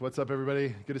What's up,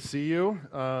 everybody? Good to see you.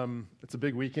 It's a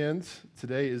big weekend.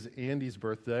 Today is Andy's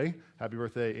birthday. Happy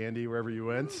birthday, Andy, wherever you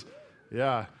went.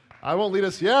 Yeah. I won't lead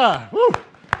us in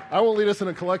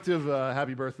a collective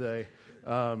happy birthday,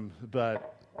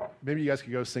 but maybe you guys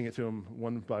could go sing it to him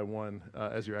one by one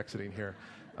as you're exiting here.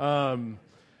 The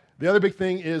other big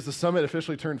thing is the summit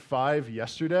officially turned 5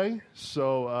 yesterday,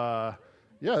 so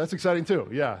yeah, that's exciting too.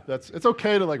 Yeah, it's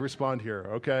okay to respond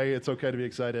here. Okay, it's okay to be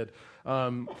excited.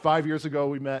 5 years ago,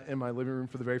 we met in my living room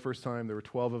for the very first time. There were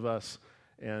 12 of us,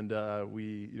 and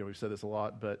we've said this a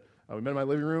lot, but we met in my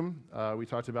living room. We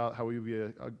talked about how we would be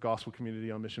a gospel community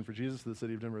on mission for Jesus, the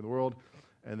city of Denver and the world,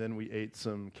 and then we ate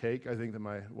some cake, I think, that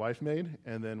my wife made,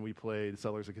 and then we played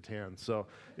Settlers of Catan. So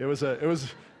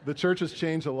the church has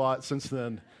changed a lot since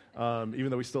then,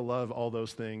 even though we still love all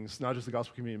those things, not just the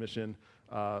gospel community mission,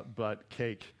 but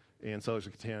cake and Settlers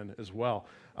of Catan as well.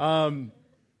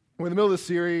 We're in the middle of the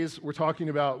series. We're talking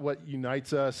about what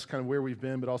unites us, kind of where we've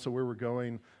been, but also where we're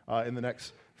going in the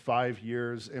next 5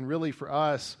 years. And really for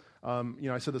us,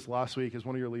 I said this last week as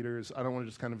one of your leaders, I don't want to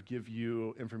just kind of give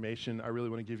you information. I really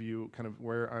want to give you kind of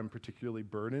where I'm particularly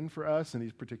burdened for us and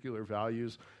these particular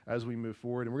values as we move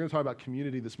forward. And we're going to talk about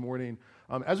community this morning.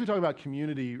 As we talk about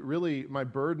community, really my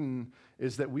burden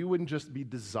is that we wouldn't just be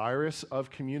desirous of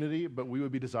community, but we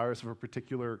would be desirous of a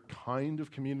particular kind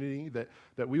of community,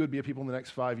 that we would be a people in the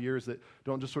next 5 years that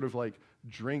don't just sort of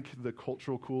drink the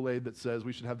cultural Kool-Aid that says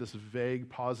we should have this vague,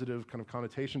 positive kind of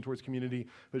connotation towards community,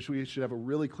 but we should have a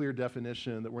really clear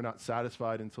definition that we're not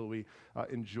satisfied until we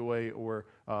enjoy or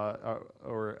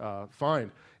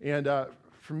find. And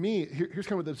for me, here's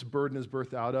kind of what this burden is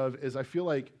birthed out of, is I feel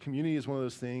like community is one of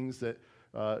those things that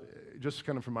just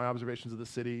kind of from my observations of the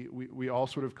city, we all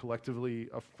sort of collectively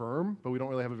affirm, but we don't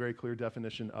really have a very clear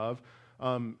definition of.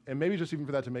 And maybe just even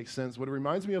for that to make sense, what it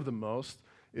reminds me of the most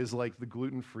is the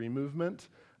gluten-free movement.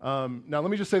 Now, let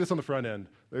me just say this on the front end.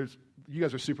 You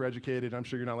guys are super educated. I'm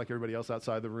sure you're not like everybody else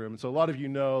outside the room. So a lot of you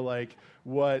know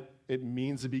what it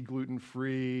means to be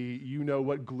gluten-free. You know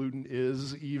what gluten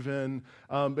is even.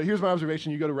 But here's my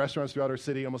observation. You go to restaurants throughout our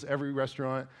city. Almost every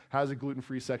restaurant has a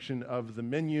gluten-free section of the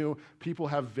menu. People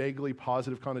have vaguely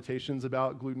positive connotations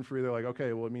about gluten-free. They're like,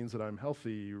 okay, well, it means that I'm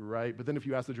healthy, right? But then if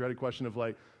you ask the dreaded question of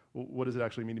well, what does it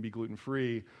actually mean to be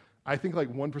gluten-free? I think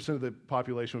 1% of the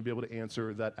population would be able to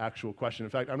answer that actual question.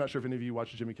 In fact, I'm not sure if any of you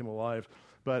watched Jimmy Kimmel Live,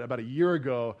 but about a year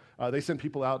ago, they sent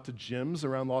people out to gyms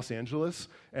around Los Angeles,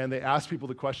 and they asked people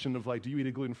the question of, do you eat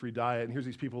a gluten-free diet? And here's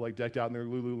these people, decked out in their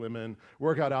Lululemon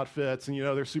workout outfits, and,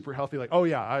 they're super healthy, oh,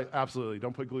 yeah, I absolutely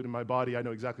don't put gluten in my body. I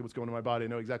know exactly what's going in my body. I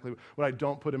know exactly what I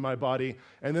don't put in my body.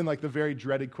 And then, the very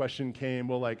dreaded question came,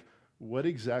 what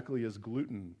exactly is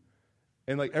gluten?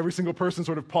 And every single person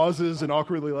sort of pauses and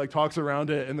awkwardly talks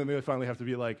around it, and then they finally have to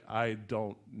be I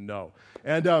don't know.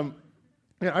 And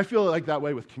I feel that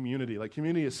way with community.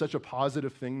 Community is such a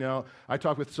positive thing now. I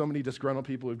talk with so many disgruntled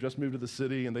people who've just moved to the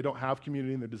city and they don't have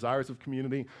community and they're desirous of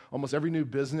community. Almost every new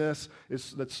business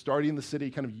that's starting in the city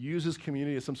kind of uses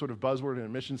community as some sort of buzzword in a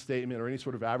mission statement or any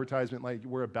sort of advertisement,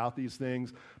 we're about these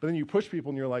things. But then you push people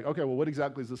and you're okay, well, what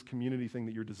exactly is this community thing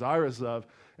that you're desirous of?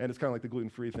 And it's kind of like the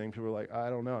gluten-free thing. People are I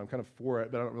don't know. I'm kind of for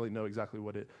it, but I don't really know exactly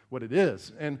what it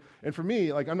is. And for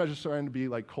me, I'm not just trying to be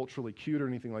culturally cute or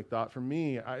anything like that. For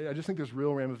me, I just think there's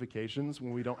real ramifications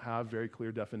when we don't have very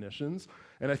clear definitions.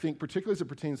 And I think particularly as it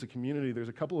pertains to community, there's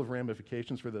a couple of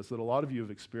ramifications for this that a lot of you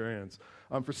have experienced.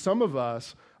 For some of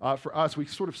us, we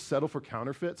sort of settle for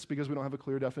counterfeits because we don't have a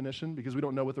clear definition, because we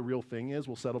don't know what the real thing is.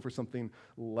 We'll settle for something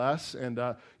less. And,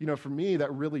 for me,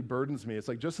 that really burdens me. It's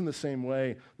just in the same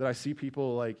way that I see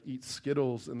people eat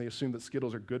Skittles and they assume that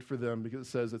Skittles are good for them because it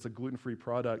says it's a gluten-free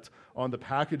product on the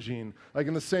packaging.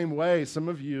 In the same way, some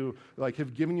of you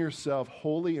have given yourself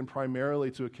wholly and primarily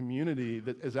to a community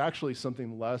that is actually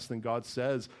something less than God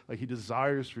says he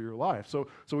desires for your life. So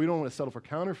we don't want to settle for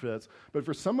counterfeits. But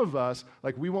for some of us,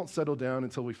 we won't settle down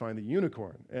until we find the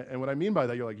unicorn. And what I mean by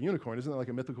that, you're unicorn, isn't that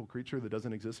a mythical creature that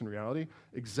doesn't exist in reality?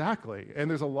 Exactly. And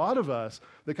there's a lot of us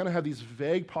that kind of have these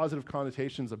vague positive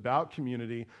connotations about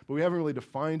community, but we haven't really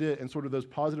defined it, and sort of those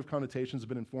positive connotations have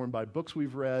been informed by books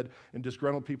we've read and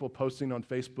disgruntled people posting on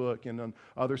Facebook and on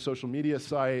other social media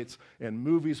sites and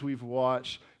movies we've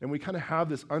watched. And we kind of have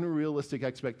this unrealistic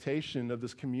expectation of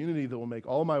this community that will make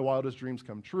all my wildest dreams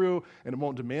come true, and it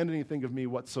won't demand anything of me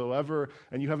whatsoever,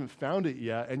 and you haven't found it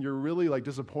yet, and you're really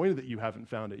disappointed that you haven't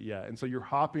found it yet. And so you're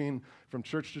hopping from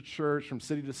church to church, from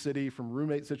city to city, from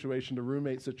roommate situation to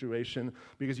roommate situation,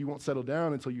 because you won't settle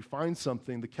down until you find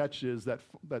something. The catch is that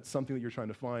something that you're trying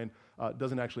to find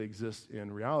doesn't actually exist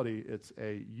in reality. It's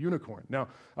a unicorn. Now,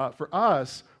 for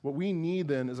us, what we need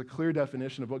then is a clear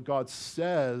definition of what God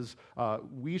says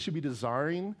we should be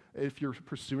desiring if you're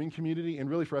pursuing community, and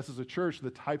really for us as a church, the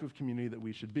type of community that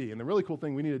we should be. And the really cool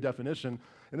thing, we need a definition,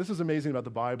 and this is amazing about the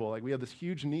Bible. Like, we have this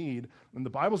huge need, and the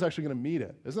Bible's actually going to meet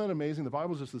it. Isn't that amazing? The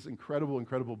Bible's just this incredible,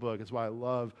 incredible book. It's why I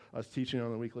love us teaching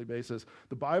on a weekly basis.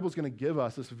 The Bible's going to give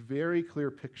us this very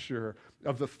clear picture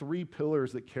of the three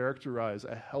pillars that characterize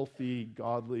a healthy,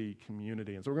 godly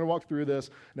community. And so we're going to walk through this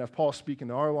and have Paul speak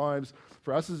into our lives.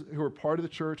 For us who are part of the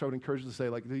church, I would encourage you to say,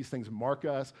 like, these things mark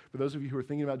us. For those of you who are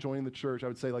thinking about joining the church, I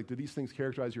would say, like, do these things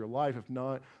characterize your life? If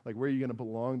not, like, where are you going to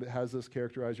belong that has this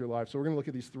characterize your life? So we're going to look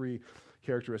at these three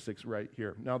characteristics right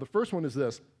here. Now, the first one is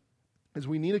this, is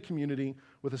we need a community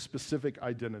with a specific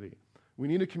identity. We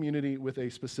need a community with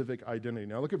a specific identity.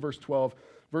 Now, look at verse 12.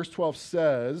 Verse 12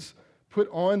 says, "Put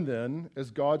on then, as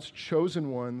God's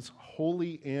chosen ones,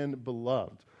 holy and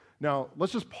beloved." Now,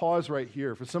 let's just pause right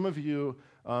here. For some of you,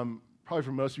 probably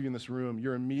for most of you in this room,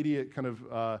 your immediate kind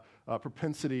of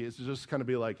propensity is to just kind of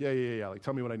be like, yeah, like,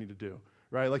 tell me what I need to do,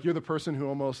 right? Like, you're the person who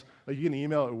almost, like, you get an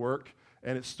email at work,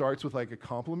 and it starts with, like, a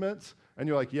compliment, and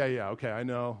you're like, yeah, okay, I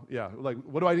know, yeah. Like,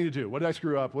 what do I need to do? What did I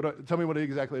screw up? Tell me what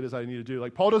exactly it is I need to do.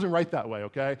 Like, Paul doesn't write that way,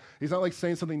 okay? He's not, like,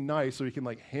 saying something nice so he can,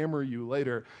 like, hammer you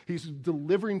later. He's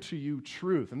delivering to you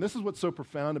truth. And this is what's so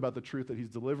profound about the truth that he's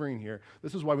delivering here.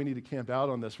 This is why we need to camp out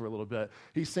on this for a little bit.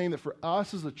 He's saying that for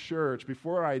us as a church,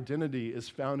 before our identity is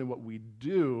found in what we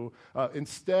do,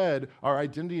 instead, our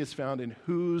identity is found in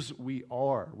whose we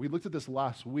are. We looked at this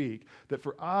last week, that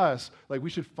for us, like, we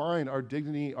should find our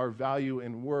dignity, our value,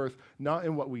 and worth, not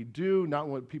in what we do, not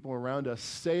in what people around us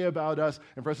say about us.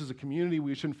 And for us as a community,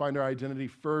 we shouldn't find our identity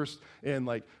first in,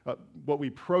 like, what we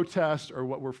protest or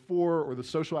what we're for or the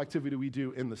social activity we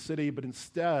do in the city, but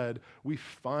instead, we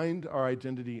find our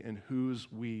identity in whose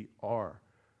we are.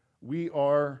 We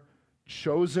are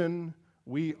chosen,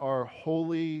 we are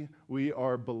holy, we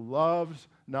are beloved,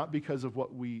 not because of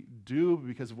what we do, but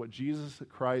because of what Jesus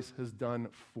Christ has done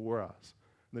for us.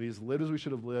 That he's lived as we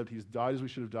should have lived, he's died as we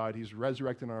should have died, he's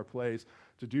resurrected in our place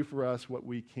to do for us what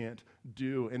we can't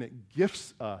do. And it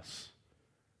gifts us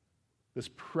this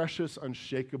precious,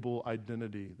 unshakable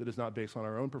identity that is not based on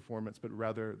our own performance, but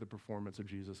rather the performance of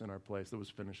Jesus in our place that was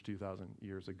finished 2,000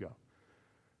 years ago.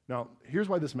 Now, here's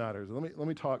why this matters. Let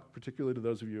me talk particularly to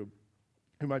those of you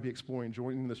who might be exploring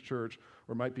joining this church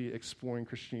or might be exploring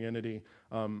Christianity.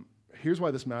 Here's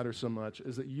why this matters so much,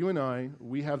 is that you and I,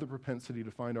 we have the propensity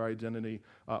to find our identity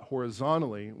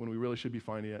horizontally when we really should be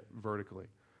finding it vertically.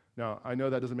 Now, I know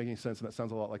that doesn't make any sense, and that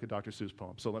sounds a lot like a Dr. Seuss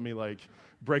poem, so let me, like,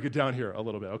 break it down here a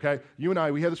little bit, okay? You and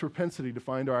I, we have this propensity to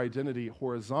find our identity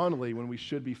horizontally when we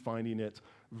should be finding it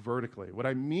vertically. What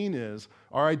I mean is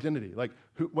our identity, like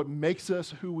what makes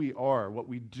us who we are, what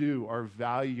we do, our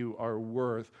value, our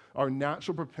worth, our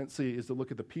natural propensity is to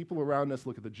look at the people around us,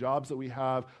 look at the jobs that we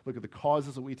have, look at the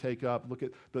causes that we take up,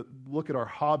 look at our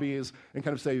hobbies, and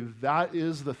kind of say, that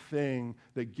is the thing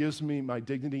that gives me my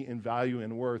dignity and value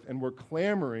and worth. And we're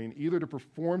clamoring either to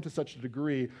perform to such a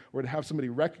degree or to have somebody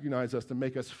recognize us to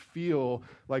make us feel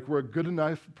like we're a good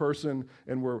enough person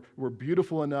and we're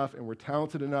beautiful enough and we're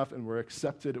talented enough and we're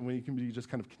accepted, and we can be just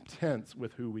kind of content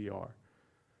with who we are.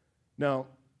 Now,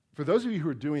 for those of you who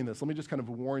are doing this, let me just kind of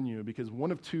warn you, because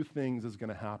one of two things is going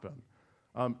to happen.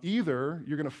 Either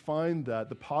you're going to find that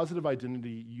the positive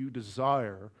identity you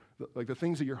desire, like the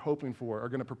things that you're hoping for, are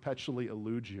going to perpetually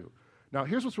elude you. Now,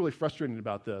 here's what's really frustrating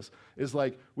about this, is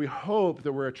like we hope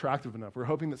that we're attractive enough. We're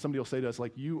hoping that somebody will say to us,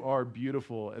 like, you are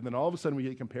beautiful, and then all of a sudden we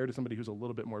get compared to somebody who's a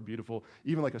little bit more beautiful,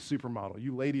 even like a supermodel.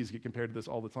 You ladies get compared to this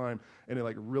all the time, and it,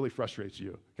 like, really frustrates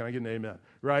you. Can I get an amen?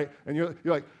 Right? And you're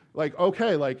like,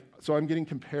 okay, like, so I'm getting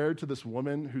compared to this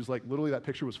woman who's, like, literally that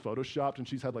picture was photoshopped, and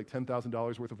she's had, like,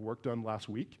 $10,000 worth of work done last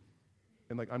week,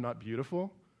 and, like, I'm not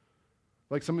beautiful?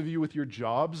 Like some of you with your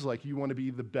jobs, like you want to be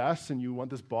the best and you want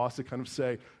this boss to kind of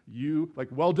say, you, like,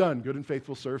 well done, good and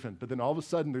faithful servant. But then all of a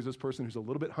sudden there's this person who's a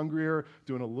little bit hungrier,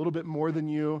 doing a little bit more than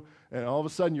you, and all of a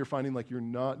sudden you're finding like you're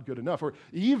not good enough. Or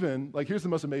even, like, here's the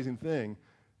most amazing thing,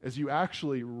 as you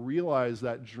actually realize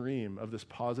that dream of this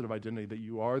positive identity that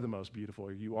you are the most beautiful,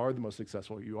 or you are the most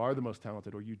successful, or you are the most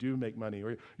talented, or you do make money,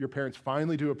 or your parents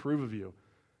finally do approve of you.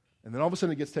 And then all of a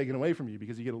sudden it gets taken away from you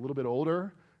because you get a little bit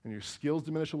older, and your skills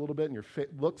diminish a little bit, and your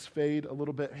looks fade a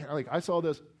little bit. Like, I saw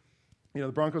this, the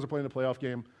Broncos are playing a playoff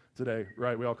game today,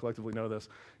 right? We all collectively know this.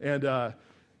 And, yeah,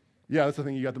 that's the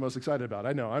thing you got the most excited about.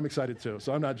 I know, I'm excited too,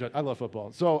 so I'm not I love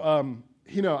football. So,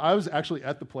 I was actually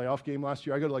at the playoff game last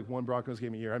year. I go to like one Broncos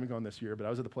game a year. I haven't gone this year, but I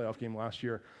was at the playoff game last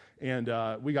year,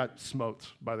 and we got smoked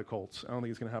by the Colts. I don't think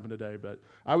it's going to happen today, but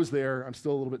I was there. I'm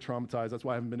still a little bit traumatized. That's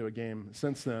why I haven't been to a game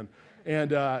since then.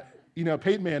 And,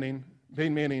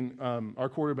 Peyton Manning, our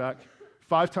quarterback,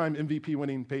 5-time MVP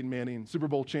winning Peyton Manning, Super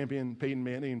Bowl champion Peyton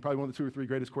Manning, probably one of the 2 or 3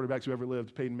 greatest quarterbacks who ever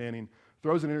lived, Peyton Manning,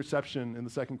 throws an interception in the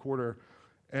second quarter.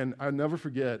 And I'll never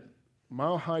forget,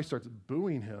 Mile High starts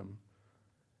booing him.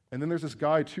 And then there's this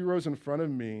guy 2 rows in front of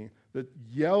me that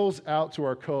yells out to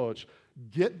our coach,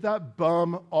 "Get that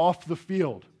bum off the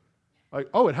field." Like,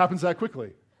 oh, it happens that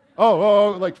quickly.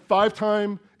 Like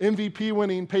 5-time MVP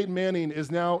winning Peyton Manning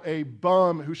is now a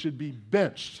bum who should be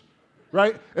benched,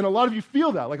 right? And a lot of you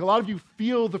feel that. Like, a lot of you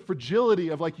feel the fragility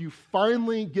of, like, you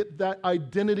finally get that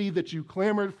identity that you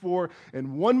clamored for,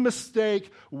 and one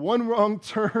mistake, one wrong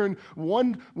turn,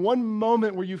 one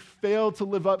moment where you failed to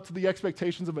live up to the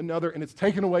expectations of another, and it's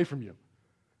taken away from you.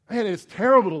 Man, it's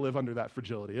terrible to live under that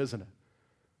fragility, isn't it?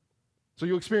 So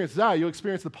you'll experience that. You'll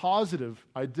experience the positive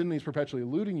identities perpetually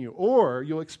eluding you, or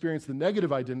you'll experience the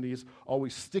negative identities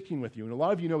always sticking with you. And a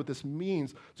lot of you know what this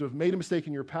means, to have made a mistake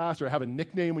in your past, or have a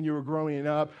nickname when you were growing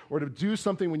up, or to do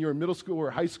something when you were in middle school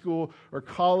or high school or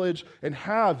college, and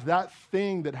have that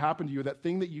thing that happened to you, that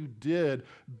thing that you did,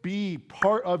 be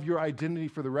part of your identity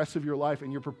for the rest of your life,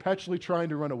 and you're perpetually trying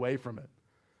to run away from it.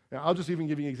 Now, I'll just even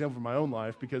give you an example from my own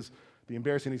life, because the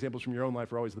embarrassing examples from your own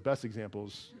life are always the best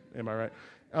examples. Am I right?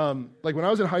 Like when I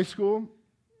was in high school,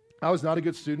 I was not a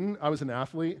good student. I was an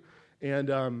athlete, and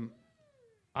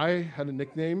I had a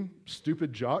nickname,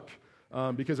 Stupid Jock,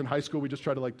 because in high school we just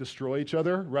try to like destroy each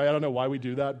other, right? I don't know why we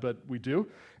do that, but we do.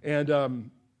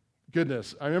 And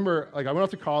goodness, I remember like I went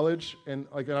off to college, and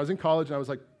like when I was in college, and I was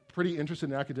like pretty interested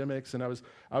in academics, and I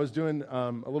was doing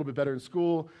a little bit better in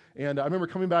school, and I remember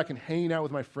coming back and hanging out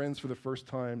with my friends for the first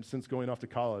time since going off to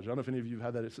college. I don't know if any of you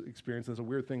have had that experience. It's a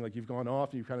weird thing, like you've gone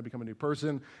off and you've kind of become a new person,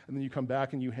 and then you come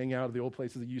back and you hang out at the old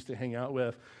places that you used to hang out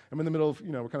with. I'm in the middle of,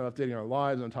 we're kind of updating our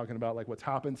lives, and I'm talking about like what's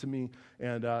happened to me,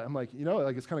 and I'm like,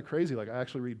 like it's kind of crazy. Like I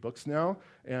actually read books now,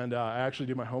 and I actually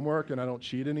do my homework, and I don't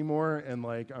cheat anymore, and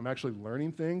like I'm actually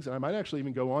learning things, and I might actually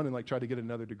even go on and like try to get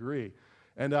another degree.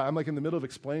 And I'm like in the middle of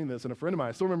explaining this, and a friend of mine,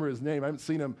 I still remember his name. I haven't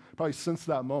seen him probably since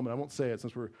that moment. I won't say it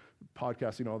since we're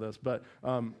podcasting all this, but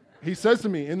he says to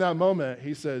me in that moment,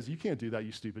 he says, "You can't do that,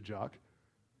 you stupid jock."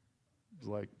 I was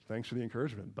like, "Thanks for the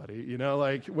encouragement, buddy."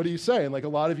 Like, what do you say? And like a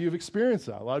lot of you have experienced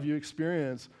that. A lot of you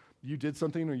experience you did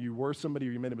something, or you were somebody,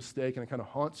 or you made a mistake, and it kind of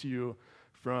haunts you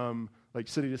from like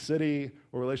city to city,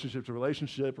 or relationship to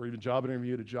relationship, or even job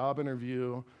interview to job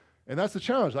interview. And that's the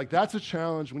challenge. Like, that's a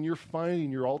challenge when you're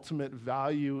finding your ultimate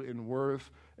value and worth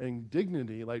and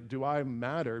dignity. Like, do I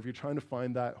matter? If you're trying to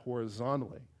find that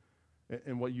horizontally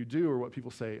in what you do or what people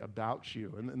say about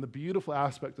you. And the beautiful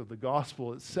aspect of the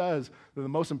gospel, it says that the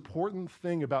most important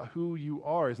thing about who you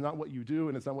are is not what you do,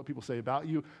 and it's not what people say about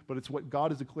you, but it's what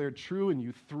God has declared true in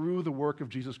you through the work of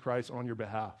Jesus Christ on your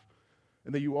behalf.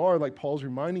 And that you are, like Paul's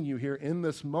reminding you here in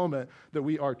this moment, that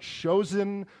we are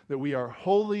chosen, that we are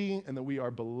holy, and that we are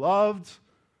beloved.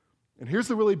 And here's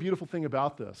the really beautiful thing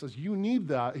about this, is you need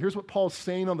that. Here's what Paul's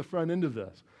saying on the front end of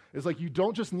this. It's like you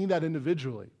don't just need that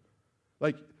individually.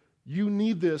 Like, you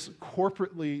need this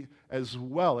corporately as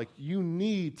well. Like, you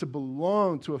need to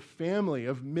belong to a family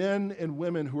of men and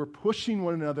women who are pushing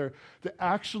one another to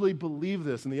actually believe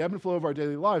this in the ebb and flow of our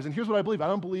daily lives. And here's what I believe. I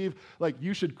don't believe, like,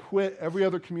 you should quit every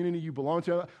other community you belong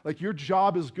to. Like, your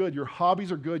job is good. Your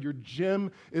hobbies are good. Your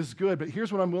gym is good. But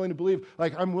here's what I'm willing to believe.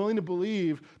 Like, I'm willing to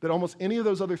believe that almost any of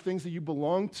those other things that you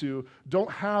belong to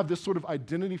don't have this sort of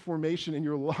identity formation in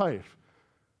your life.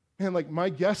 And like my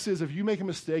guess is if you make a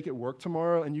mistake at work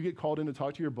tomorrow and you get called in to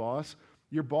talk to your boss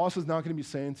is not going to be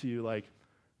saying to you like,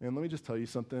 "Man, let me just tell you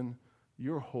something.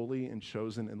 You're holy and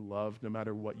chosen and loved no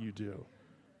matter what you do."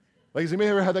 Like, has anybody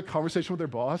ever had that conversation with their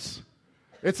boss?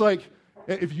 It's like,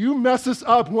 if you mess this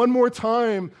up one more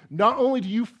time, not only do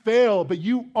you fail, but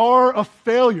you are a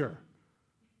failure.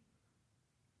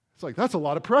 It's like, that's a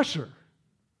lot of pressure.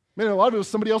 Man, a lot of it was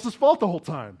somebody else's fault the whole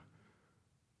time.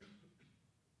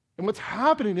 And what's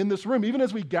happening in this room, even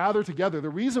as we gather together, the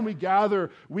reason we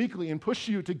gather weekly and push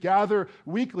you to gather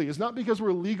weekly is not because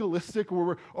we're legalistic or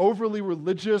we're overly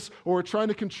religious or we're trying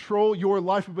to control your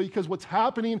life, but because what's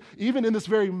happening even in this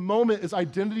very moment is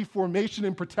identity formation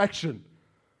and protection.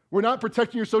 We're not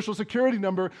protecting your social security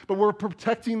number, but we're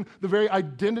protecting the very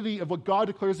identity of what God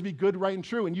declares to be good, right, and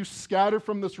true. And you scatter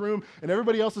from this room, and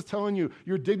everybody else is telling you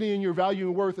your dignity and your value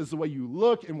and worth is the way you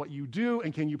look and what you do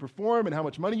and can you perform and how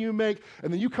much money you make.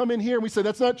 And then you come in here and we say,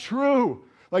 that's not true.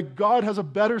 Like, God has a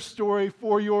better story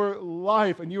for your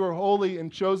life, and you are holy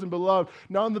and chosen, beloved,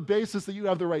 not on the basis that you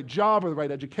have the right job or the right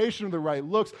education or the right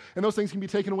looks, and those things can be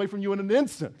taken away from you in an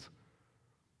instant.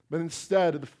 But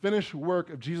instead, the finished work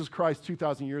of Jesus Christ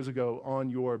 2,000 years ago on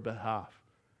your behalf.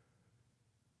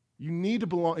 You need to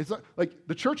belong. It's not like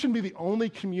the church shouldn't be the only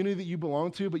community that you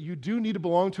belong to, but you do need to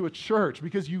belong to a church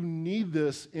because you need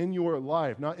this in your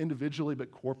life, not individually,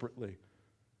 but corporately.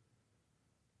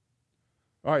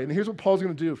 All right, and here's what Paul's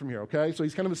going to do from here, okay? So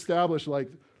he's kind of established, like,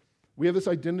 we have this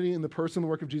identity in the person and the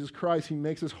work of Jesus Christ. He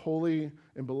makes us holy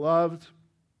and beloved.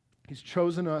 He's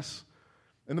chosen us.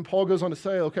 And then Paul goes on to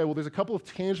say, okay, well, there's a couple of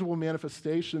tangible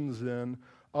manifestations then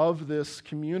of this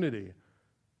community,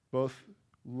 both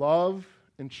love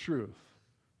and truth.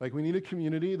 Like, we need a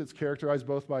community that's characterized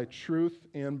both by truth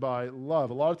and by love.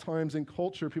 A lot of times in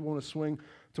culture, people want to swing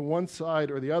to one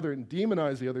side or the other and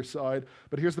demonize the other side.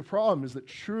 But here's the problem, is that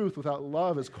truth without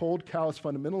love is cold, callous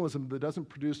fundamentalism that doesn't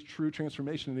produce true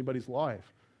transformation in anybody's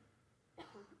life.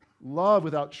 Love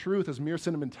without truth is mere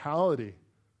sentimentality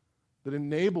that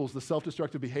enables the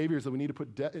self-destructive behaviors that we need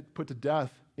to put to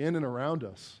death in and around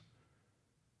us.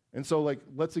 And so, like,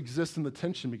 let's exist in the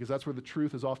tension, because that's where the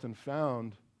truth is often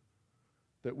found,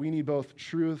 that we need both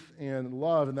truth and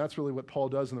love. And that's really what Paul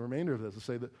does in the remainder of this, to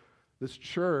say that this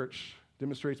church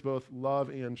demonstrates both love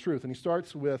and truth. And he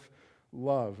starts with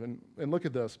love. And look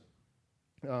at this.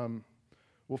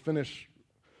 We'll finish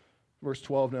verse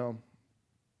 12 now.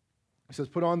 He says,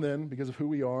 put on then, because of who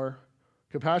we are,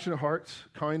 compassionate hearts,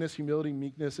 kindness, humility,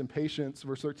 meekness, and patience.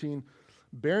 Verse 13,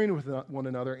 bearing with one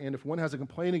another, and if one has a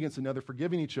complaint against another,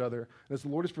 forgiving each other. And as the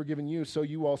Lord has forgiven you, so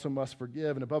you also must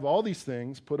forgive. And above all these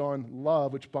things, put on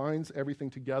love, which binds everything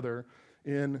together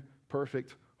in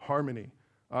perfect harmony.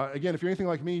 Again, if you're anything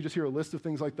like me, you just hear a list of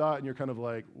things like that, and you're kind of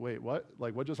like, wait, what?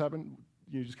 Like, what just happened?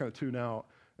 You just kind of tune out.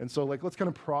 And so, like, let's kind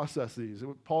of process these.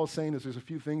 What Paul is saying is there's a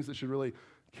few things that should really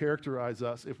characterize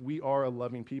us if we are a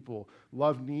loving people.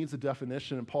 Love needs a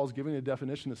definition, and Paul's giving a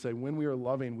definition to say when we are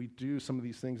loving, we do some of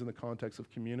these things in the context of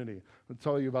community. I'll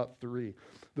tell you about three.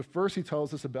 The first he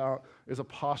tells us about is a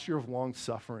posture of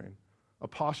long-suffering. A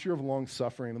posture of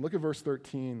long-suffering. And look at verse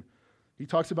 13. He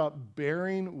talks about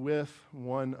bearing with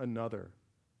one another.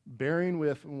 Bearing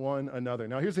with one another.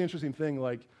 Now, here's the interesting thing.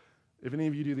 Like, if any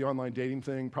of you do the online dating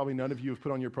thing, probably none of you have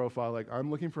put on your profile, like,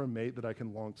 I'm looking for a mate that I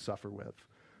can long suffer with.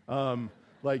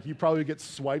 Like, you probably get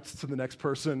swiped to the next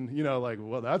person, you know, like,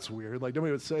 well, that's weird. Like,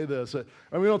 nobody would say this. I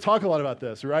mean, we don't talk a lot about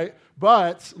this, right?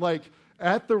 But, like,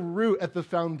 at the root, at the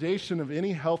foundation of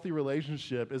any healthy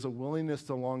relationship is a willingness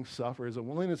to long suffer, is a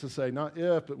willingness to say, not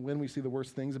if, but when we see the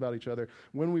worst things about each other,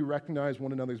 when we recognize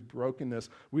one another's brokenness,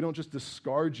 we don't just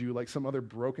discard you like some other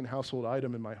broken household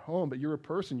item in my home, but you're a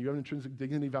person. You have intrinsic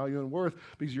dignity, value, and worth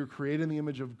because you're created in the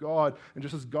image of God. And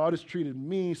just as God has treated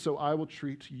me, so I will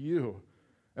treat you.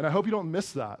 And I hope you don't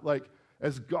miss that. Like,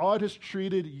 as God has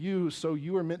treated you, so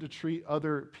you are meant to treat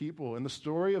other people. And the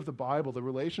story of the Bible,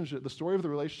 the story of the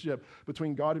relationship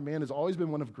between God and man has always been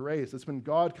one of grace. It's been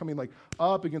God coming like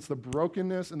up against the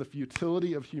brokenness and the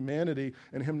futility of humanity,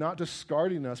 and him not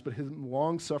discarding us, but him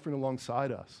long suffering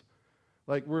alongside us.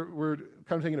 Like, we're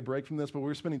kind of taking a break from this, but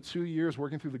we're spending 2 years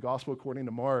working through the gospel according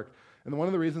to Mark. And one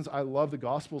of the reasons I love the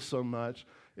gospel so much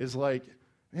is like,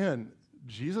 man,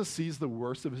 Jesus sees the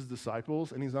worst of his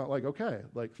disciples, and he's not like, okay,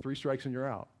 like 3 strikes and you're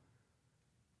out.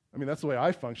 I mean, that's the way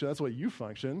I function. That's the way you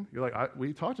function. You're like,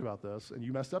 we talked about this, and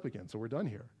you messed up again, so we're done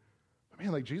here. But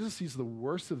man, like, Jesus sees the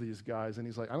worst of these guys, and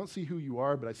he's like, I don't see who you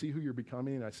are, but I see who you're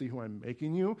becoming, and I see who I'm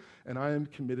making you, and I am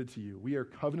committed to you. We are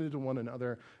covenanted to one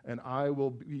another, and I will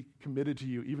be committed to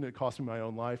you, even if it costs me my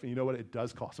own life. And you know what? It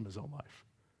does cost him his own life.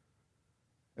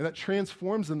 And that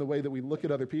transforms in the way that we look at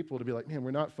other people to be like, man,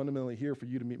 we're not fundamentally here for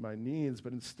you to meet my needs,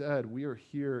 but instead we are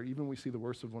here, even when we see the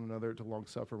worst of one another, to long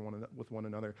suffer with one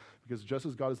another. Because just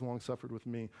as God has long suffered with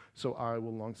me, so I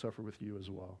will long suffer with you as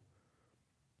well.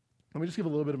 Let me just give a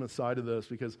little bit of an aside to this,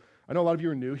 because I know a lot of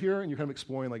you are new here, and you're kind of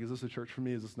exploring, like, is this the church for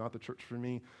me? Is this not the church for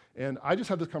me? And I just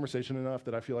had this conversation enough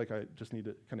that I feel like I just need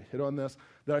to kind of hit on this,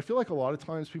 that I feel like a lot of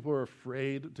times people are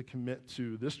afraid to commit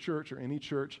to this church or any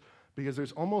church, because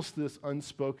there's almost this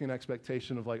unspoken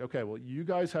expectation of like, okay, well, you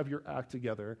guys have your act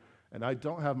together, and I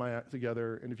don't have my act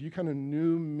together. And if you kind of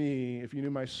knew me, if you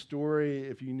knew my story,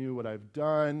 if you knew what I've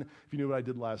done, if you knew what I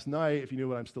did last night, if you knew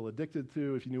what I'm still addicted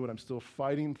to, if you knew what I'm still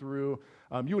fighting through,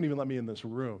 you wouldn't even let me in this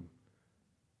room.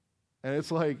 And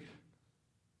it's like,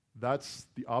 that's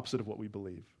the opposite of what we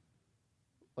believe.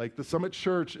 Like, the Summit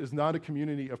Church is not a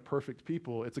community of perfect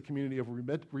people. It's a community of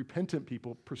repentant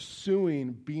people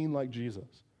pursuing being like Jesus.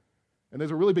 And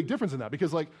there's a really big difference in that,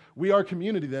 because like, we are a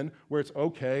community then where it's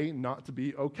okay not to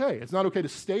be okay. It's not okay to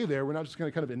stay there. We're not just going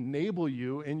to kind of enable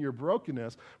you in your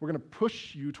brokenness. We're going to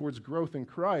push you towards growth in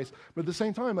Christ. But at the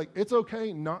same time, like, it's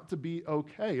okay not to be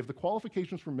okay. If the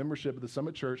qualifications for membership at the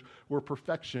Summit Church were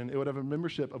perfection, it would have a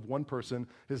membership of one person.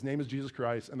 His name is Jesus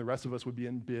Christ, and the rest of us would be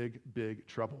in big, big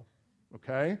trouble.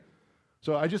 Okay?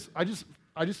 So I just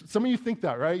some of you think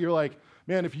that, right? You're like,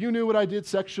 man, if you knew what I did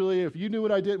sexually, if you knew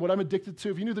what I did, what I'm addicted to,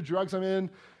 if you knew the drugs I'm in,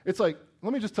 it's like,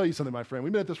 let me just tell you something, my friend.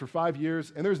 We've been at this for 5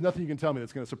 years, and there's nothing you can tell me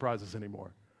that's going to surprise us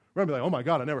anymore. We're going to be like, oh my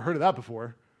God, I never heard of that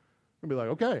before. We're going to be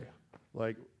like, okay,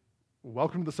 like,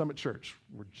 welcome to the Summit Church.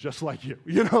 We're just like you.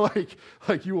 You know,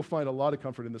 like you will find a lot of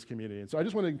comfort in this community. And so I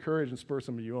just want to encourage and spur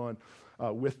some of you on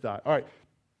with that. All right.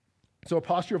 So a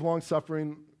posture of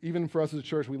long-suffering, even for us as a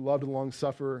church, we love to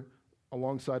long-suffer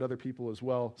alongside other people as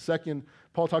well. Second,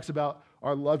 Paul talks about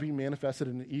our love being manifested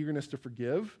in an eagerness to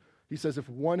forgive. He says if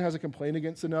one has a complaint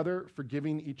against another,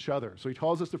 forgiving each other. So he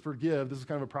calls us to forgive. This is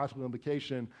kind of a practical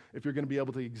implication. If you're going to be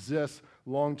able to exist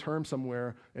long-term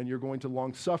somewhere and you're going to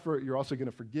long-suffer, you're also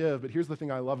going to forgive. But here's the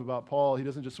thing I love about Paul. He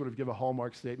doesn't just sort of give a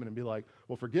hallmark statement and be like,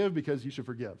 well, forgive because you should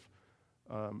forgive.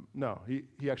 No,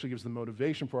 he actually gives the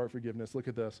motivation for our forgiveness. Look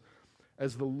at this.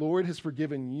 As the Lord has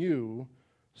forgiven you,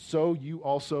 so you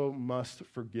also must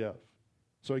forgive.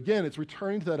 So again, it's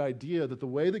returning to that idea that the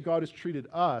way that God has treated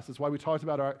us, that's why we talked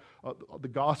about the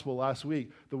gospel last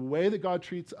week, the way that God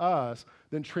treats us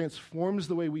then transforms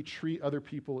the way we treat other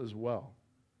people as well.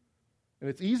 And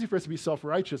it's easy for us to be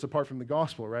self-righteous apart from the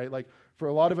gospel, right? Like for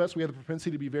a lot of us, we have the propensity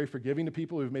to be very forgiving to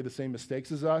people who've made the same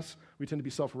mistakes as us. We tend to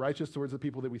be self-righteous towards the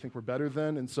people that we think we're better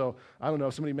than. And so, I don't know,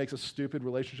 if somebody makes a stupid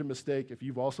relationship mistake, if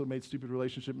you've also made stupid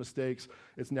relationship mistakes,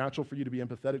 it's natural for you to be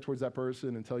empathetic towards that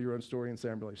person and tell your own story and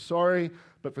say, I'm really sorry.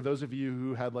 But for those of you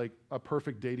who had like a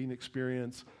perfect dating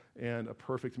experience and a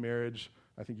perfect marriage,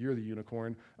 I think you're the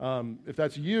unicorn. If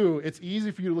that's you, it's easy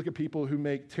for you to look at people who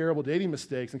make terrible dating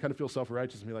mistakes and kind of feel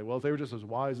self-righteous and be like, well, if they were just as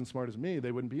wise and smart as me,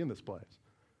 they wouldn't be in this place.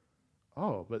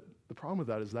 Oh, but the problem with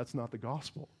that is that's not the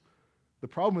gospel. The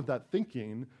problem with that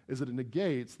thinking is that it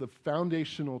negates the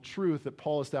foundational truth that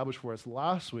Paul established for us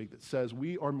last week that says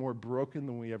we are more broken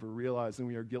than we ever realized and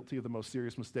we are guilty of the most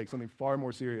serious mistakes, something far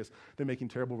more serious than making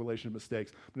terrible relationship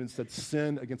mistakes, but instead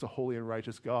sin against a holy and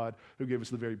righteous God who gave us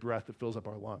the very breath that fills up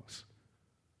our lungs.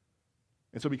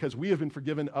 And so because we have been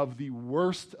forgiven of the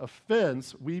worst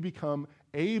offense, we become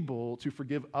able to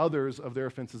forgive others of their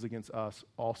offenses against us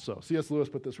also. C.S. Lewis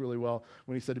put this really well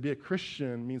when he said, to be a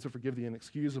Christian means to forgive the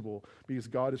inexcusable because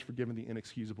God has forgiven the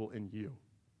inexcusable in you.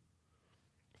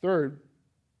 Third,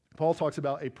 Paul talks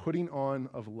about a putting on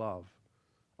of love.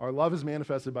 Our love is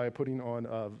manifested by a putting on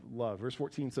of love. Verse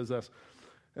 14 says this,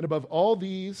 and above all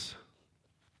these,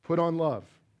 put on love,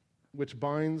 which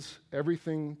binds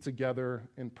everything together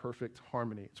in perfect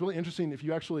harmony. It's really interesting if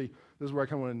you actually, this is where I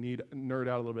kind of want to nerd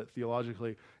out a little bit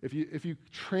theologically. If you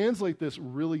translate this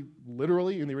really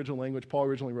literally in the original language, Paul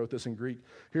originally wrote this in Greek.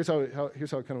 Here's how it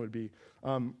kind of would be.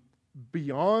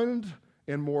 Beyond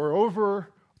and moreover,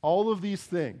 all of these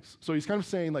things. So he's kind of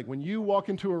saying, like, when you walk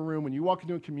into a room, when you walk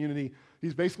into a community,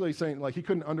 he's basically saying, like, he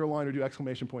couldn't underline or do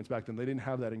exclamation points back then. They didn't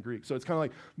have that in Greek. So it's kind of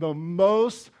like the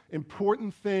most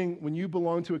important thing when you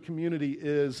belong to a community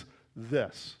is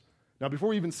this. Now, before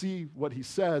we even see what he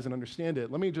says and understand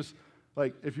it, let me just,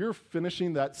 like, if you're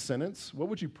finishing that sentence, what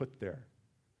would you put there?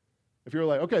 If you're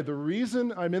like, okay, the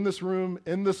reason I'm in this room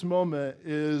in this moment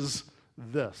is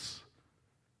this.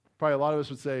 Probably a lot of us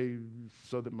would say,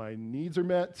 so that my needs are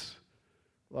met.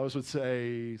 A lot of us would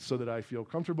say, so that I feel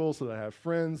comfortable, so that I have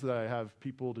friends, that I have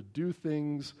people to do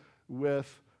things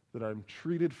with, that I'm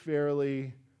treated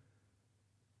fairly.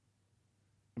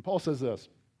 And Paul says this,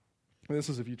 and this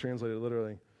is if you translate it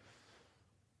literally.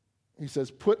 He says,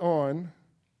 put on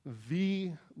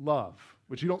the love,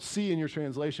 which you don't see in your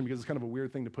translation because it's kind of a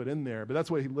weird thing to put in there, but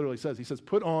that's what he literally says. He says,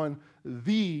 put on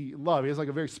the love. He has like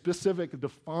a very specific,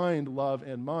 defined love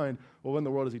in mind. Well, what in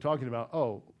the world is he talking about?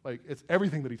 Oh, like it's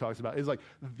everything that he talks about. It's like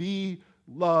the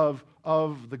love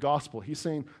of the gospel. He's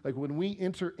saying, like, when we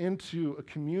enter into a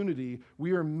community,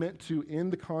 we are meant to,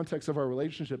 in the context of our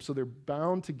relationships, so they're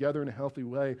bound together in a healthy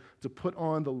way, to put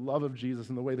on the love of Jesus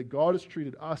and the way that God has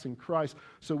treated us in Christ,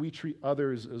 so we treat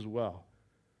others as well.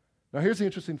 Now, here's the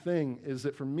interesting thing, is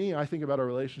that for me, I think about our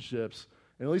relationships,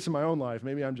 and at least in my own life,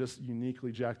 maybe I'm just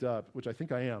uniquely jacked up, which I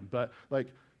think I am, but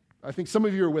like, I think some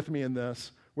of you are with me in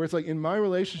this, where it's like in my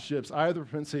relationships, I have the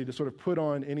propensity to sort of put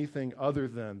on anything other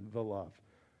than the love.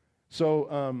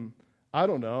 So, I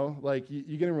don't know, like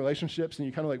you get in relationships and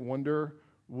you kind of like wonder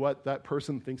what that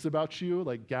person thinks about you,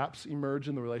 like gaps emerge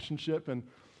in the relationship, and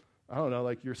I don't know,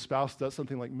 like your spouse does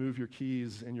something like move your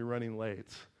keys and you're running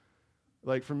late.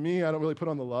 Like for me, I don't really put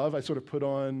on the love. I sort of put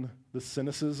on the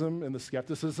cynicism and the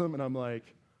skepticism, and I'm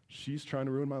like, she's trying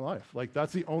to ruin my life. Like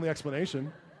that's the only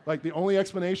explanation. Like the only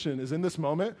explanation is in this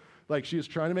moment, like she is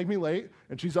trying to make me late,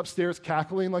 and she's upstairs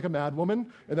cackling like a mad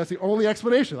woman, and that's the only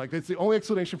explanation. Like, it's the only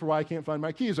explanation for why I can't find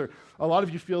my keys. Or a lot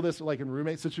of you feel this, like, in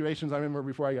roommate situations. I remember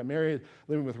before I got married,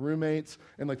 living with roommates,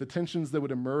 and, like, the tensions that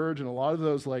would emerge, and a lot of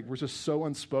those, like, were just so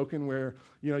unspoken where,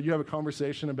 you know, you have a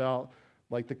conversation about,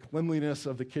 like, the cleanliness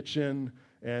of the kitchen,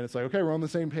 and it's like, okay, we're on the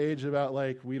same page about,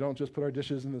 like, we don't just put our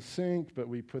dishes in the sink, but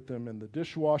we put them in the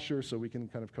dishwasher so we can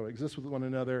kind of coexist with one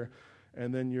another.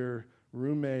 And then your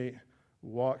roommate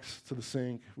walks to the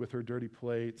sink with her dirty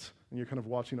plates, and you're kind of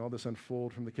watching all this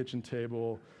unfold from the kitchen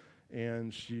table,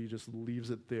 and she just leaves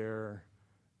it there.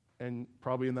 And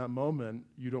probably in that moment,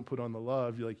 you don't put on the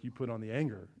love, you put on the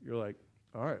anger. You're like,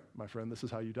 all right, my friend, this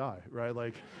is how you die, right?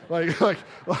 Like,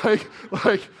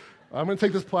 I'm going to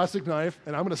take this plastic knife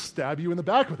and I'm going to stab you in the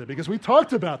back with it because we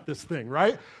talked about this thing,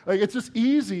 right? Like, it's just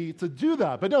easy to do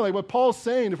that. But no, like what Paul's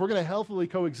saying, if we're going to healthily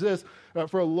coexist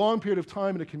for a long period of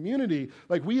time in a community,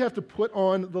 like, we have to put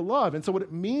on the love. And so what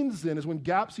it means then is when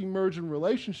gaps emerge in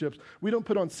relationships, we don't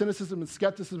put on cynicism and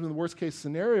skepticism in the worst case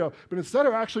scenario, but instead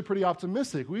are actually pretty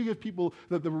optimistic. We give people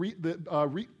how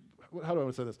do I want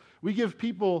to say this? We give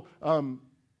people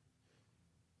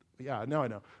now I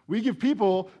know. We give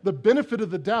people the benefit of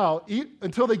the doubt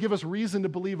until they give us reason to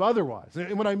believe otherwise.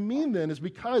 And what I mean then is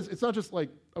because it's not just like,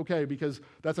 okay, because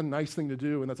that's a nice thing to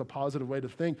do and that's a positive way to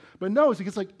think. But no, it's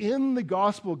because, like, in the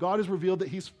gospel, God has revealed that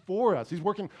he's for us. He's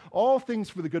working all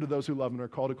things for the good of those who love him and are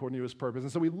called according to his purpose.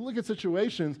 And so we look at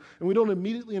situations and we don't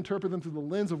immediately interpret them through the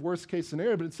lens of worst case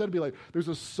scenario, but instead be like, there's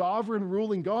a sovereign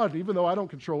ruling God. And even though I don't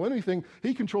control anything,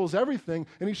 he controls everything,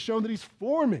 and he's shown that he's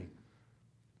for me.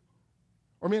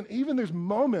 Or, man, even there's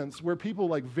moments where people,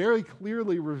 like, very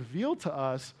clearly reveal to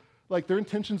us, like, their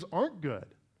intentions aren't good.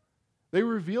 They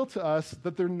reveal to us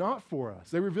that they're not for us.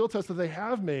 They reveal to us that they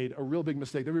have made a real big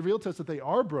mistake. They reveal to us that they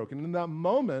are broken. And in that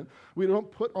moment, we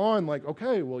don't put on, like,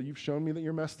 okay, well, you've shown me that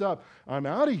you're messed up. I'm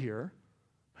out of here.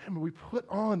 Man, but we put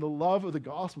on the love of the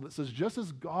gospel that says, just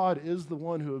as God is the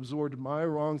one who absorbed my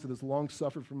wrongs and has long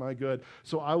suffered for my good,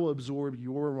 so I will absorb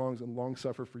your wrongs and long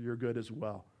suffer for your good as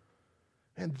well.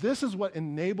 And this is what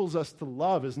enables us to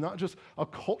love, is not just a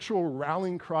cultural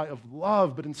rallying cry of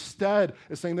love, but instead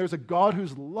is saying there's a God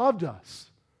who's loved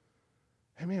us.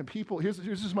 And man, people, here's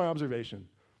just my observation,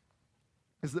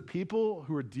 is that people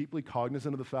who are deeply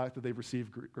cognizant of the fact that they've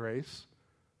received grace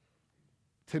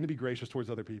tend to be gracious towards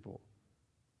other people.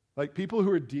 Like, people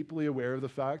who are deeply aware of the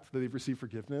fact that they've received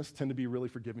forgiveness tend to be really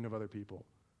forgiving of other people.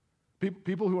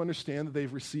 People who understand that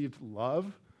they've received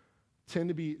love tend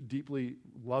to be deeply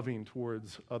loving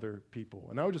towards other people.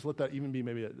 And I would just let that even be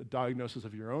maybe a diagnosis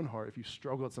of your own heart if you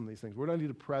struggle with some of these things. Where do I need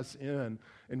to press in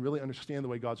and really understand the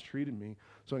way God's treated me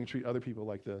so I can treat other people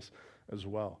like this as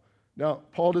well? Now,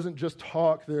 Paul doesn't just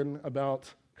talk then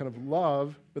about kind of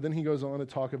love, but then he goes on to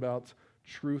talk about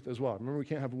truth as well. Remember, we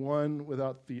can't have one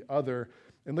without the other.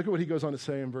 And look at what he goes on to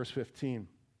say in verse 15.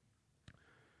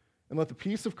 And let the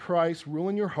peace of Christ rule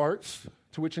in your hearts,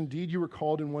 to which indeed you were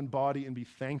called in one body, and be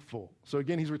thankful. So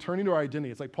again, he's returning to our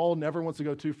identity. It's like Paul never wants to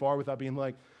go too far without being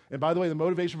like, and by the way, the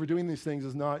motivation for doing these things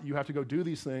is not you have to go do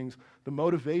these things. The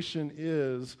motivation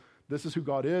is this is who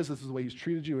God is. This is the way he's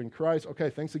treated you in Christ. Okay,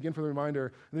 thanks again for the reminder.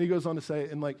 And then he goes on to say,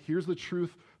 and like, here's the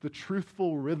truth, the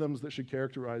truthful rhythms that should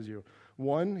characterize you.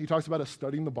 One, he talks about us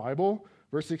studying the Bible.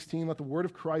 Verse 16, let the word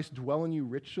of Christ dwell in you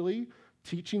richly,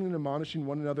 teaching and admonishing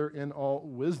one another in all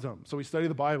wisdom. So we study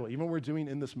the Bible, even what we're doing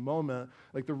in this moment.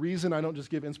 Like, the reason I don't just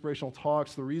give inspirational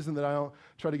talks, the reason that I don't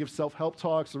try to give self-help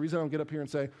talks, the reason I don't get up here and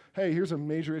say, hey, here's a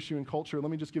major issue in culture, let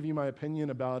me just give you my opinion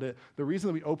about it. The reason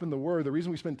that we open the Word, the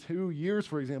reason we spend 2 years,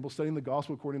 for example, studying the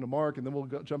gospel according to Mark, and then we'll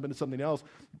jump into something else.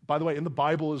 By the way, in the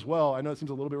Bible as well, I know it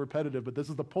seems a little bit repetitive, but this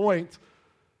is the point,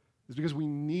 is because we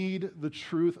need the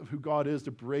truth of who God is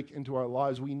to break into our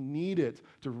lives. We need it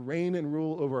to reign and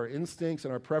rule over our instincts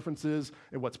and our preferences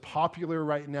and what's popular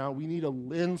right now. We need a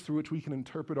lens through which we can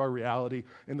interpret our reality,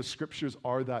 and the scriptures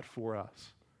are that for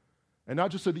us. And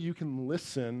not just so that you can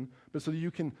listen, but so that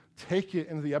you can take it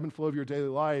into the ebb and flow of your daily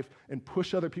life and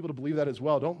push other people to believe that as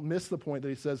well. Don't miss the point that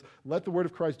he says, let the word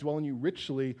of Christ dwell in you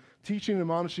richly, teaching and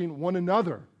admonishing one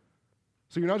another.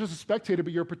 So you're not just a spectator,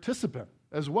 but you're a participant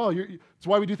as well. It's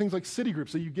why we do things like city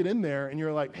groups. So you get in there and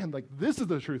you're like, man, like, this is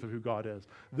the truth of who God is.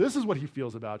 This is what he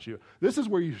feels about you. This is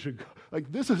where you should go.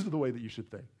 Like, this is the way that you should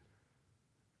think.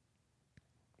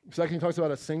 Second, he talks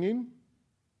about us singing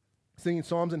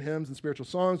psalms and hymns and spiritual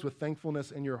songs with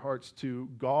thankfulness in your hearts to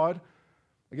God.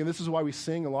 Again, this is why we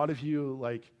sing. A lot of you,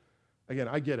 like, again,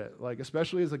 I get it. Like,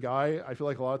 especially as a guy, I feel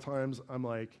like a lot of times I'm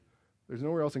like, there's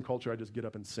nowhere else in culture I just get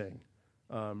up and sing.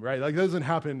 Right? Like, that doesn't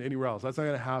happen anywhere else. That's not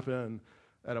going to happen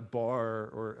at a bar,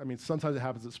 or, I mean, sometimes it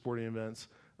happens at sporting events.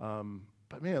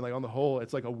 But man, like on the whole,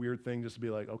 it's like a weird thing just to be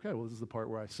like, okay, well, this is the part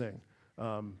where I sing,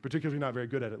 particularly if you're not very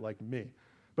good at it like me.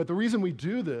 But the reason we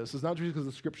do this is not just because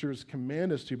the scriptures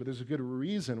command us to, but there's a good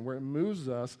reason where it moves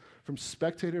us from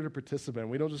spectator to participant.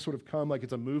 We don't just sort of come like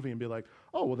it's a movie and be like,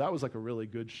 oh, well, that was like a really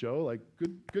good show, like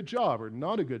good job or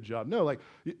not a good job. No, like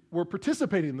we're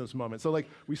participating in those moments. So like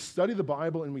we study the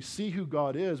Bible and we see who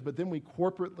God is, but then we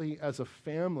corporately as a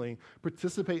family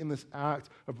participate in this act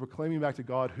of proclaiming back to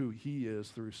God who he is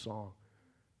through song.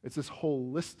 It's this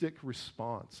holistic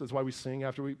response. That's why we sing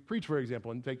after we preach, for example,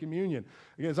 and take communion.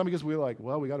 Again, it's not because we're like,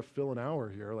 well, we got to fill an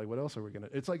hour here. Like, what else are we going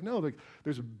to? It's like, no, like,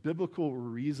 there's biblical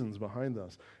reasons behind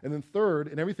this. And then third,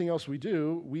 in everything else we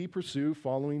do, we pursue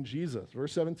following Jesus.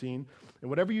 Verse 17, and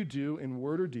whatever you do in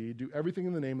word or deed, do everything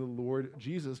in the name of the Lord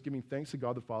Jesus, giving thanks to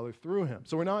God the Father through him.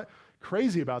 So we're not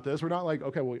crazy about this. We're not like,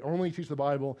 okay, well, we only teach the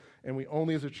Bible and we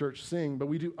only as a church sing, but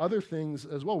we do other things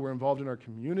as well. We're involved in our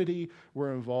community.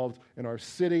 We're involved in our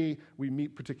city. We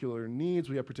meet particular needs.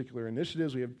 We have particular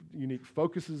initiatives. We have unique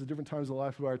focuses at different times of the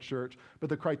life of our church. But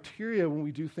the criteria when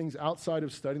we do things outside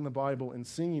of studying the Bible and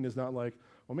singing is not like,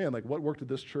 oh man, like what worked at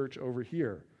this church over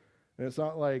here? And it's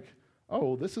not like,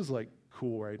 oh, this is like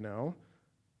cool right now.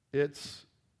 It's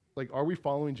like, are we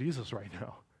following Jesus right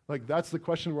now? Like, that's the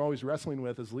question we're always wrestling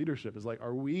with as leadership is like,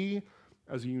 are we,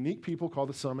 as a unique people called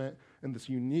the Summit, in this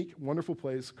unique, wonderful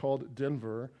place called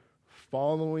Denver,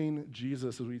 following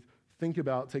Jesus as we think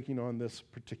about taking on this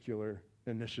particular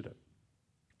initiative?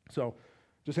 So,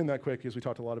 just saying that quick, because we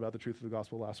talked a lot about the truth of the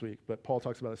gospel last week, but Paul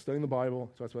talks about studying the Bible,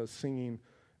 talks about singing,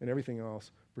 and everything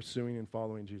else, pursuing and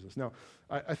following Jesus. Now,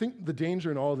 I think the danger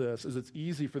in all this is it's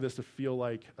easy for this to feel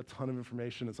like a ton of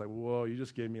information. It's like, whoa, you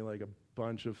just gave me like a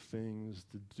bunch of things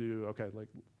to do. Okay, like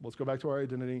let's go back to our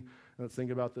identity and let's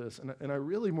think about this. And I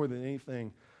really, more than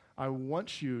anything, I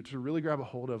want you to really grab a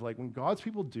hold of, like, when God's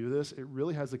people do this, it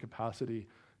really has the capacity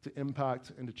to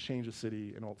impact and to change a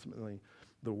city and ultimately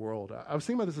the world. I was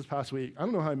thinking about this past week. I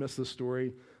don't know how I missed this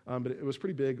story, but it was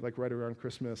pretty big, like right around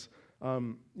Christmas.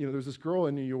 There's this girl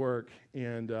in New York,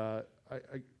 and her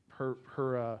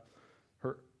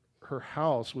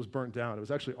house was burnt down. It was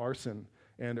actually arson,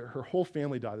 and her whole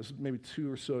family died. This was maybe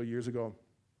 2 or so years ago.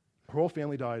 Her whole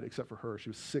family died except for her. She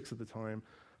was 6 at the time,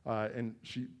 and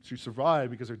she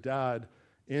survived because her dad,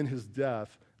 in his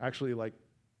death, actually like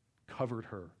covered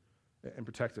her and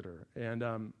protected her. And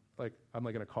I'm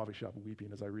like in a coffee shop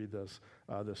weeping as I read this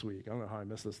week. I don't know how I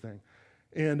missed this thing.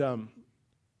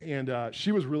 And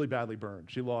she was really badly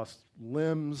burned. She lost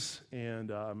limbs, and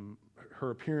her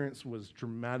appearance was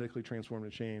dramatically transformed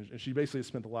and changed. And she basically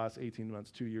spent the last 18 months,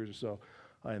 2 years or so,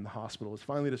 in the hospital. Was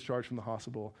finally discharged from the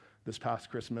hospital this past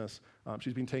Christmas.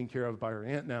 She's being taken care of by her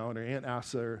aunt now, and her aunt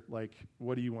asks her, like,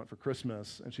 what do you want for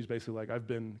Christmas? And she's basically like, I've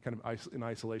been kind of in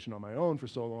isolation on my own for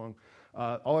so long.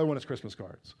 All I want is Christmas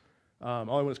cards.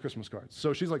 All I want is Christmas cards.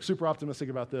 So she's like super optimistic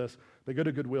about this. They go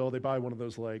to Goodwill. They buy one of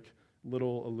those like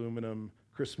little aluminum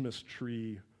Christmas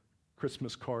tree,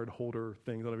 Christmas card holder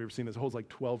things that I've ever seen. It holds like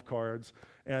 12 cards.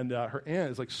 And her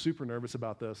aunt is like super nervous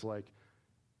about this. Like,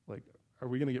 are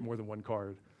we going to get more than one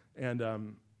card?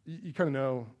 And you kind of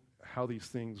know how these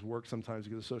things work sometimes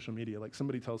because of social media. Like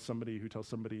somebody tells somebody who tells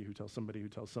somebody who tells somebody who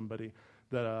tells somebody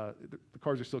that the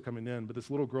cards are still coming in, but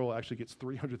this little girl actually gets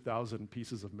 300,000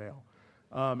 pieces of mail.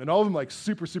 And all of them like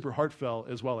super, super heartfelt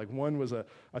as well. Like one was a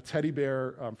teddy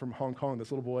bear from Hong Kong,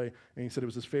 this little boy, and he said it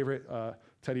was his favorite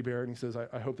teddy bear, and he says,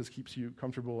 I hope this keeps you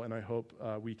comfortable, and I hope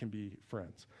we can be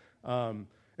friends. And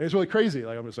it's really crazy.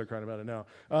 Like, I'm going to start crying about it now.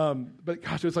 But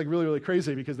gosh, it's like really, really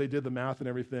crazy because they did the math and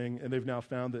everything, and they've now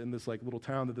found that in this like little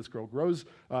town that this girl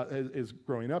is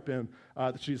growing up in,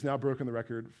 that she's now broken the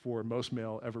record for most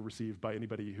mail ever received by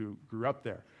anybody who grew up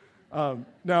there.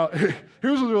 Now,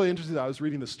 here's what's really interesting. I was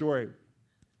reading the story.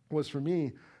 Was for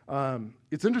me,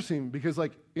 it's interesting because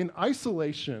like in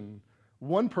isolation,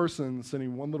 one person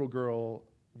sending one little girl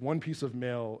one piece of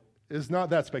mail is not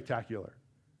that spectacular,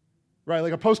 right?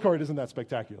 Like a postcard isn't that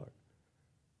spectacular.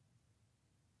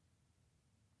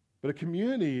 But a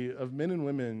community of men and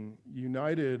women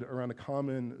united around a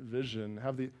common vision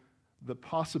have the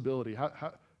possibility,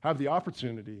 have the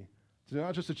opportunity to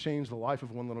not just to change the life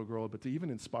of one little girl, but to even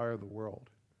inspire the world.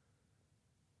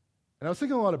 And I was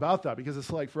thinking a lot about that because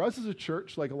it's like, for us as a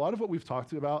church, like a lot of what we've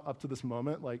talked about up to this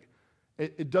moment, like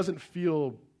it doesn't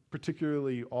feel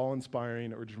particularly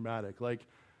awe-inspiring or dramatic. Like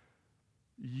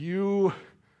you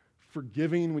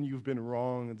forgiving when you've been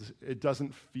wrong, it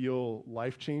doesn't feel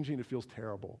life-changing, it feels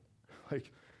terrible. Like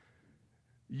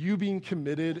you being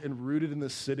committed and rooted in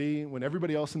this city when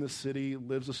everybody else in the city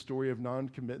lives a story of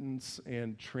non-committance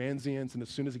and transience, and as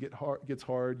soon as it gets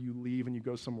hard, you leave and you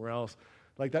go somewhere else.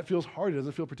 Like, that feels hard. It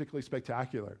doesn't feel particularly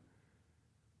spectacular.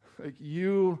 Like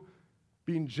you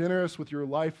being generous with your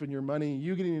life and your money,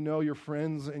 you getting to know your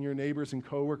friends and your neighbors and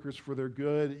coworkers for their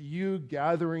good, you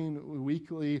gathering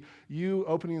weekly, you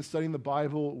opening and studying the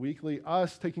Bible weekly,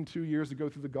 us taking 2 years to go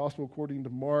through the gospel according to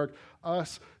Mark,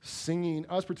 us singing,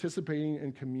 us participating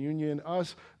in communion,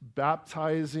 us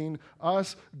baptizing,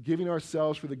 us giving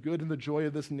ourselves for the good and the joy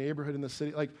of this neighborhood and the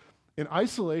city. Like in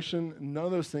isolation, none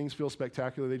of those things feel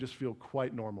spectacular. They just feel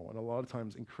quite normal and a lot of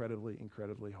times incredibly,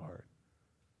 incredibly hard.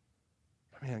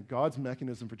 Man, God's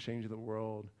mechanism for changing the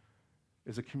world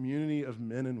is a community of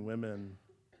men and women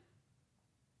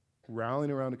rallying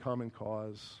around a common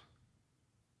cause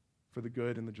for the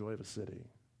good and the joy of a city.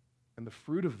 And the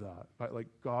fruit of that, like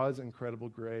God's incredible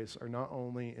grace, are not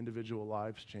only individual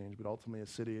lives changed, but ultimately a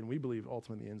city, and we believe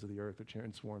ultimately the ends of the earth are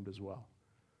transformed as well.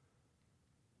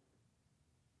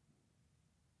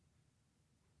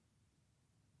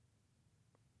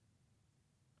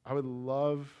 I would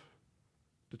love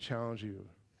to challenge you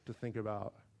to think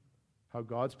about how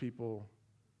God's people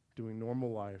doing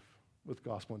normal life with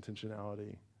gospel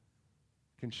intentionality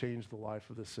can change the life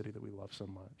of this city that we love so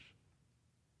much.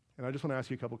 And I just want to ask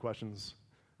you a couple questions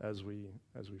as we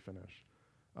finish.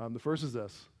 The first is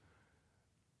this.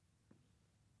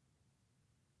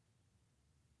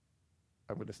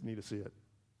 I'm going to need to see it.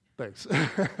 Thanks.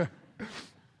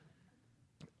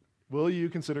 Will you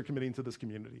consider committing to this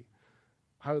community?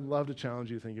 I would love to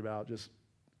challenge you to think about just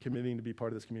committing to be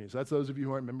part of this community. So that's those of you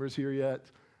who aren't members here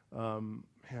yet.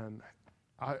 Man,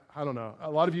 I don't know. A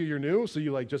lot of you, you're new, so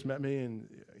you just met me, and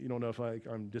you don't know if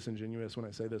I'm disingenuous when I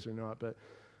say this or not, but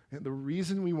the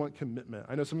reason we want commitment,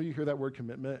 I know some of you hear that word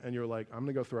commitment, and you're like, I'm going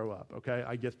to go throw up, okay?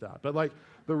 I get that. But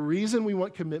the reason we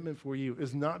want commitment for you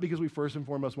is not because we first and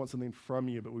foremost want something from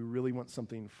you, but we really want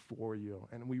something for you.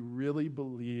 And we really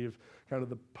believe kind of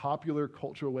the popular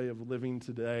cultural way of living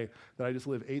today that I just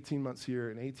live 18 months here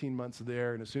and 18 months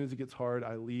there, and as soon as it gets hard,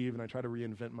 I leave and I try to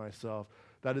reinvent myself.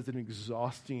 That is an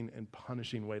exhausting and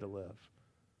punishing way to live.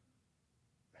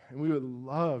 And we would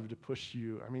love to push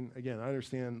you. I mean, again, I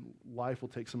understand life will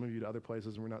take some of you to other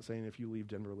places, and we're not saying if you leave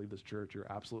Denver, leave this church, you're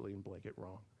absolutely and blanket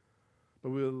wrong.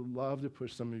 But we would love to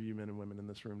push some of you men and women in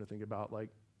this room to think about,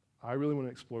 I really want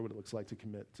to explore what it looks like to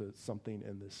commit to something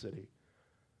in this city.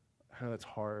 I know that's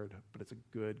hard, but it's a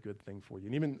good, good thing for you.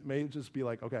 And even may just be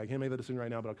okay, I can't make that decision right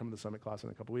now, but I'll come to the summit class in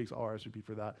a couple weeks. I'll RSVP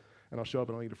for that, and I'll show up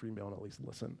and I'll get a free meal and at least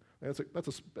listen.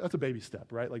 That's a baby step,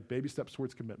 right? Baby steps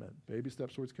towards commitment. Baby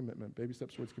steps towards commitment. Baby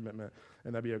steps towards commitment.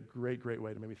 And that'd be a great, great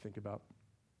way to maybe think about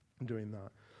doing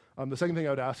that. The second thing I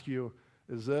would ask you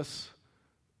is this.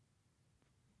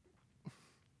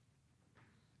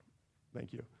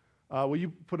 Thank you. Will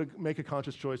you make a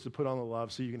conscious choice to put on the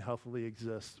love so you can healthily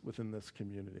exist within this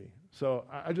community? So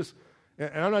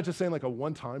and I'm not just saying a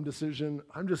one-time decision.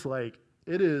 I'm just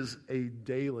it is a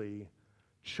daily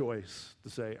choice to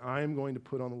say, I'm going to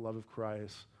put on the love of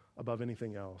Christ above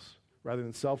anything else. Rather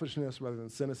than selfishness, rather than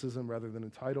cynicism, rather than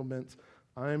entitlement,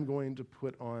 I'm going to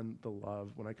put on the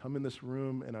love. When I come in this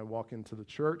room and I walk into the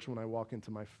church, when I walk into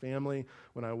my family,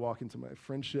 when I walk into my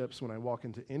friendships, when I walk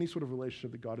into any sort of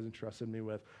relationship that God has entrusted me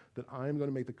with, that I'm going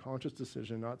to make the conscious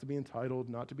decision not to be entitled,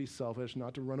 not to be selfish,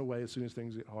 not to run away as soon as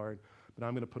things get hard, but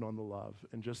I'm going to put on the love.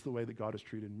 And just the way that God has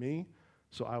treated me,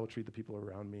 so I will treat the people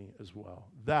around me as well.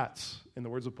 That's, in the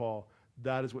words of Paul,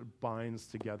 that is what binds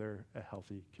together a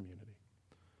healthy community.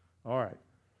 All right.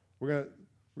 We're going to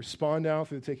respond now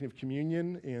through the taking of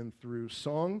communion and through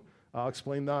song. I'll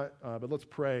explain that, but let's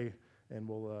pray and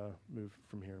we'll move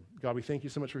from here. God, we thank you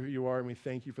so much for who you are, and we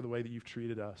thank you for the way that you've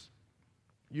treated us.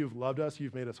 You've loved us.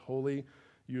 You've made us holy.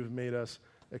 You've made us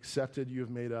accepted. You've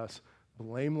made us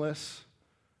blameless.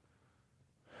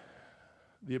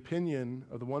 The opinion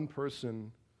of the one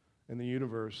person in the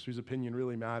universe whose opinion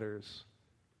really matters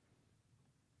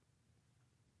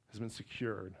has been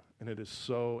secured, and it is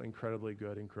so incredibly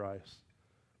good in Christ.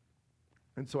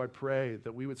 And so I pray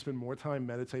that we would spend more time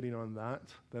meditating on that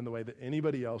than the way that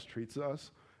anybody else treats us,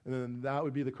 and then that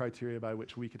would be the criteria by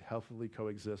which we could healthily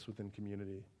coexist within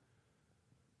community.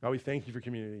 God, we thank you for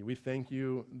community. We thank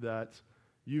you that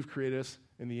you've created us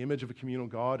in the image of a communal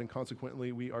God, and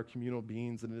consequently we are communal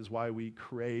beings, and it is why we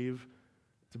crave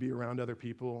to be around other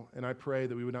people. And I pray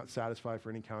that we would not satisfy for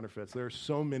any counterfeits. There are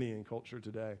so many in culture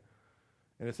today,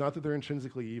 and it's not that they're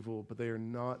intrinsically evil, but they are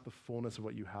not the fullness of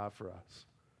what you have for us.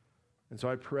 And so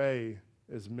I pray,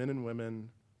 as men and women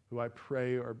who I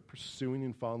pray are pursuing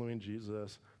and following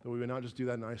Jesus, that we would not just do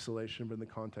that in isolation, but in the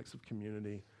context of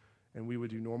community, and we would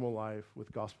do normal life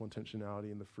with gospel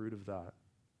intentionality and the fruit of that,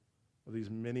 of these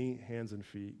many hands and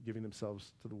feet giving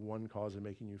themselves to the one cause of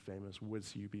making you famous, would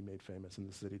see you be made famous in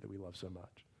the city that we love so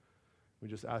much. We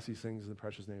just ask these things in the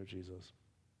precious name of Jesus.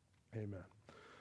 Amen.